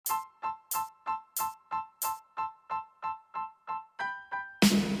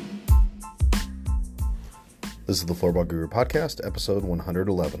This is the Floorball Guru Podcast, episode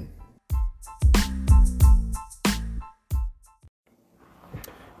 111.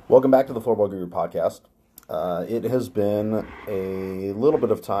 Welcome back to the Floorball Guru Podcast. It has been a little bit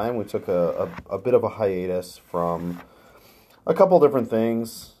of time. We took a bit of a hiatus from a couple different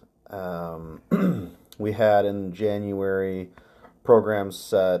things. We had in January programs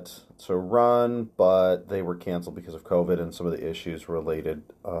set to run, but they were canceled because of COVID and some of the issues related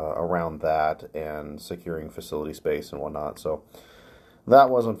around that and securing facility space and whatnot. So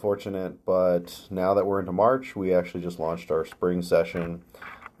that was unfortunate, but now that we're into March, we actually just launched our spring session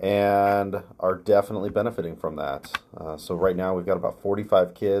and are definitely benefiting from that. So right now we've got about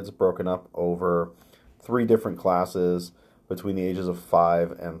 45 kids broken up over 3 different classes between the ages of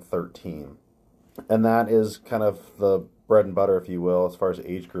 5 and 13. And that is kind of the bread and butter, if you will, as far as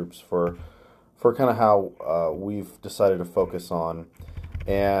age groups for kind of how we've decided to focus on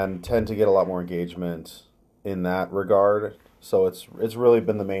and tend to get a lot more engagement in that regard. So it's really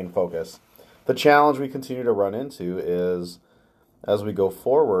been the main focus. The challenge we continue to run into is, as we go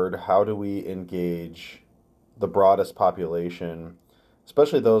forward, how do we engage the broadest population,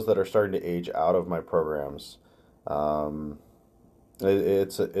 especially those that are starting to age out of my programs.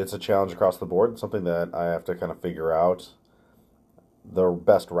 It's a challenge across the board, something that I have to kind of figure out the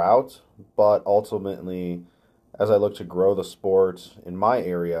best route, but ultimately, as I look to grow the sport in my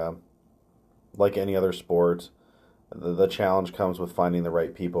area, like any other sport, the challenge comes with finding the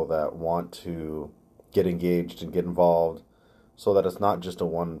right people that want to get engaged and get involved so that it's not just a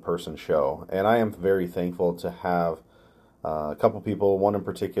one-person show. And I am very thankful to have a couple people, one in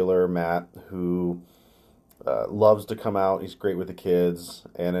particular, Matt, who loves to come out. He's great with the kids,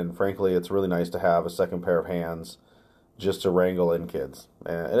 and frankly, it's really nice to have a second pair of hands just to wrangle in kids.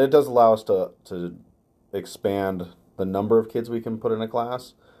 And it does allow us to expand the number of kids we can put in a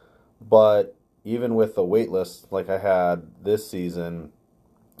class. But even with the wait list like I had this season,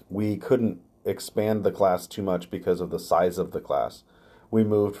 we couldn't expand the class too much because of the size of the class. We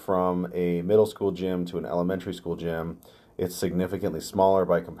moved from a middle school gym to an elementary school gym. It's significantly smaller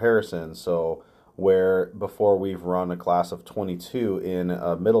by comparison. So where before we've run a class of 22 in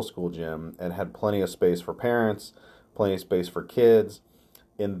a middle school gym and had plenty of space for parents, plenty of space for kids,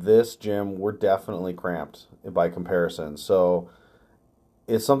 in this gym we're definitely cramped by comparison. So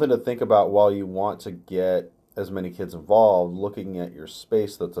it's something to think about while you want to get as many kids involved, looking at your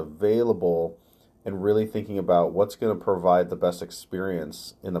space that's available and really thinking about what's going to provide the best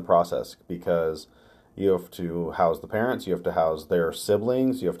experience in the process, because you have to house the parents, you have to house their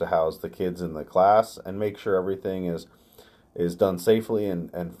siblings, you have to house the kids in the class and make sure everything is done safely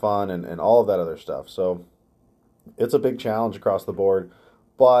and fun and all of that other stuff. So it's a big challenge across the board,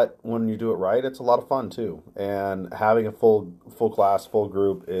 but when you do it right, it's a lot of fun too. And having a full class, full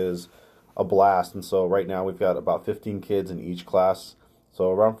group is a blast. And so right now we've got about 15 kids in each class. So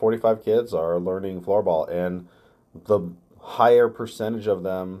around 45 kids are learning floorball, and the higher percentage of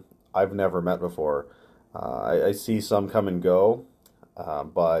them I've never met before. I see some come and go,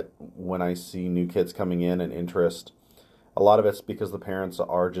 but when I see new kids coming in and interest, a lot of it's because the parents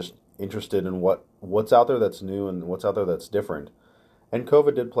are just interested in what's out there that's new and what's out there that's different. And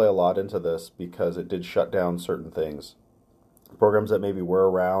COVID did play a lot into this because it did shut down certain things. Programs that maybe were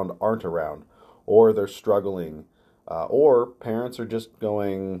around aren't around, or they're struggling, or parents are just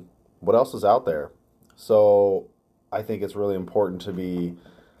going, what else is out there? So I think it's really important to be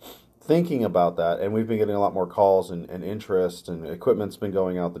thinking about that, and we've been getting a lot more calls and interest, and equipment's been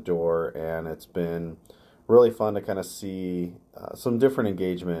going out the door, and it's been really fun to kind of see some different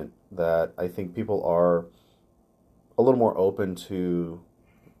engagement that I think people are a little more open to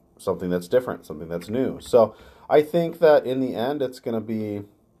something that's different, something that's new. So I think that in the end, it's going to be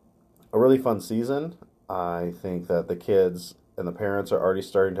a really fun season. I think that the kids and the parents are already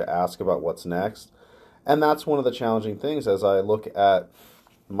starting to ask about what's next, and that's one of the challenging things as I look at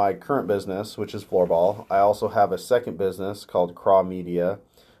my current business, which is floorball. I also have a second business called Craw Media,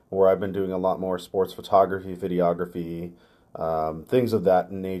 where I've been doing a lot more sports photography, videography, things of that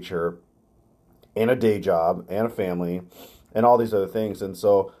nature, and a day job, and a family, and all these other things. And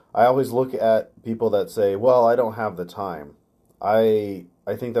so I always look at people that say, well, I don't have the time. I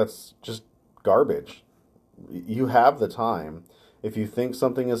think that's just garbage. You have the time. If you think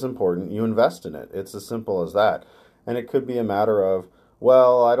something is important, you invest in it. It's as simple as that. And it could be a matter of,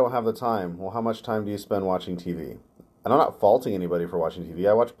 well, I don't have the time. Well, how much time do you spend watching TV? And I'm not faulting anybody for watching TV.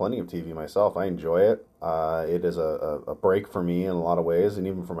 I watch plenty of TV myself. I enjoy it. It is a break for me in a lot of ways, and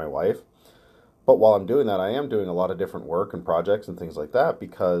even for my wife. But while I'm doing that, I am doing a lot of different work and projects and things like that,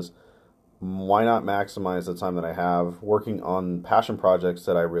 because why not maximize the time that I have working on passion projects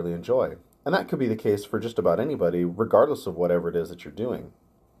that I really enjoy? And that could be the case for just about anybody, regardless of whatever it is that you're doing.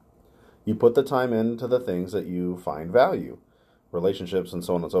 You put the time into the things that you find value, relationships, and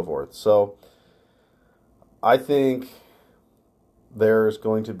so on and so forth. So I think there's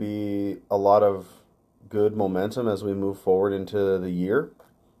going to be a lot of good momentum as we move forward into the year.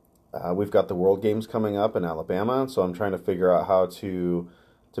 We've got the World Games coming up in Alabama, so I'm trying to figure out how to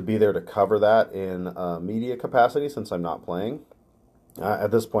be there to cover that in media capacity since I'm not playing. At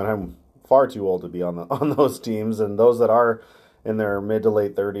this point, I'm far too old to be on on those teams, and those that are in their mid to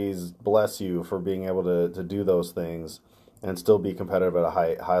late 30s, bless you for being able to do those things and still be competitive at a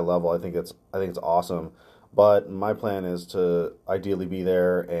high level. I think it's awesome. But my plan is to ideally be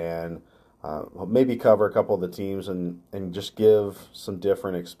there and maybe cover a couple of the teams and just give some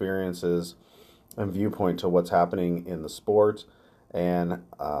different experiences and viewpoint to what's happening in the sport. And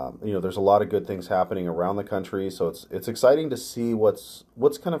there's a lot of good things happening around the country, so it's exciting to see what's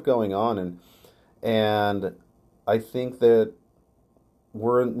kind of going on, and I think that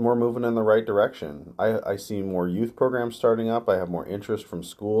we're moving in the right direction. I see more youth programs starting up. I have more interest from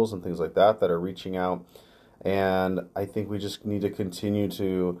schools and things like that are reaching out, and I think we just need to continue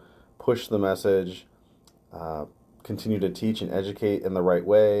to push the message, continue to teach and educate in the right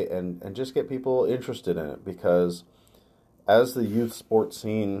way, and just get people interested in it, because as the youth sports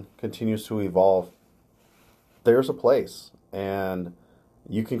scene continues to evolve, there's a place, and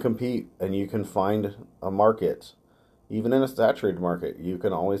you can compete, and you can find a market. Even in a saturated market, you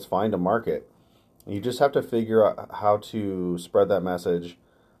can always find a market. You just have to figure out how to spread that message,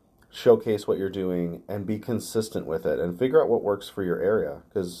 showcase what you're doing, and be consistent with it, and figure out what works for your area.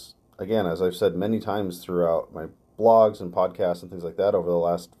 Because, again, as I've said many times throughout my blogs and podcasts and things like that over the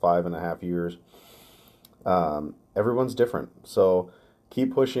last 5.5 years, everyone's different. So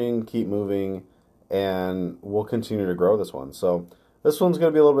keep pushing, keep moving, and we'll continue to grow this one. So this one's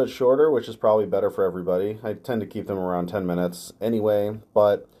going to be a little bit shorter, which is probably better for everybody. I tend to keep them around 10 minutes anyway,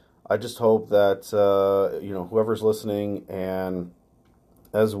 but I just hope that whoever's listening, and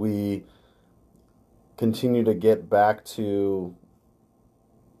as we continue to get back to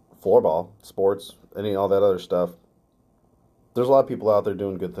floorball, sports, all that other stuff, there's a lot of people out there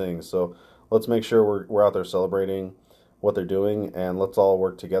doing good things. So let's make sure we're out there celebrating what they're doing, and let's all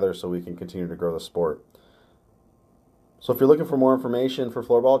work together so we can continue to grow the sport. So if you're looking for more information for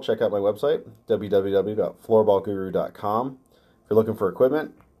floorball, check out my website, www.floorballguru.com. If you're looking for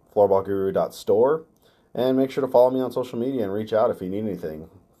equipment, floorballguru.store. And make sure to follow me on social media and reach out if you need anything.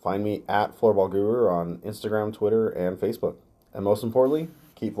 Find me at floorballguru on Instagram, Twitter, and Facebook. And most importantly,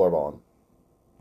 keep floorballing.